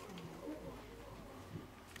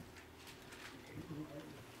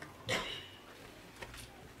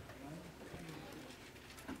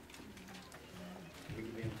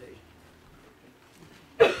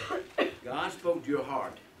 God spoke to your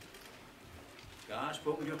heart. God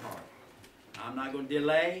spoke to your heart. I'm not going to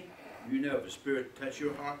delay. You know, if the Spirit touch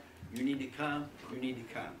your heart, you need to come. You need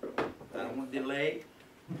to come. I don't want to delay,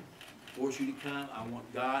 force you to come. I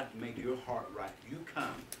want God to make your heart right. You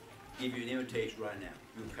come. Give you an invitation right now.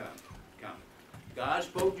 You come. Come. God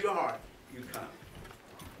spoke to your heart. You come.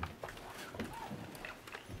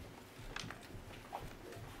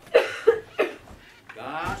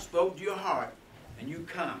 God spoke to your heart, and you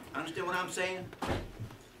come. Understand what I'm saying?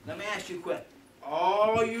 Let me ask you a question.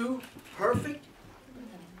 Are you perfect?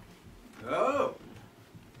 No.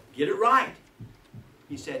 Get it right.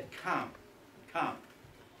 He said, come. Come.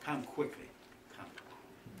 Come quickly. Come.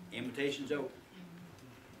 Invitation's open.